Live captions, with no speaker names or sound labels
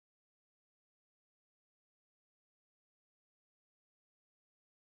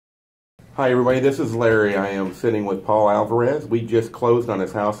Hi everybody, this is Larry. I am sitting with Paul Alvarez. We just closed on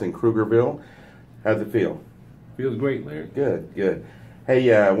his house in Krugerville. How's it feel? Feels great, Larry. Good, good.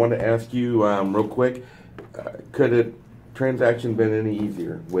 Hey, I wanted to ask you real quick, could a transaction been any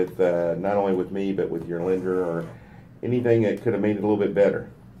easier with not only with me but with your lender, or anything that could have made it a little bit better?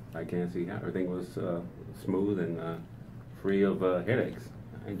 I can't see how everything was smooth and free of headaches.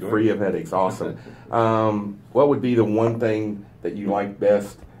 I enjoyed Free it. of headaches, awesome. What would be the one thing that you like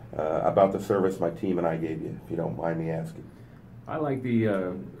best about the service my team and I gave you, if you don't mind me asking? I like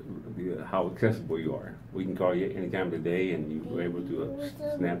the how accessible you are. We can call you any time of the day, and you were able to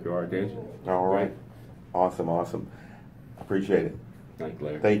snap to our attention. All right. Awesome, awesome. Appreciate it. Thanks,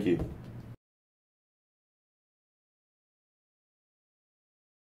 Larry. Thank you.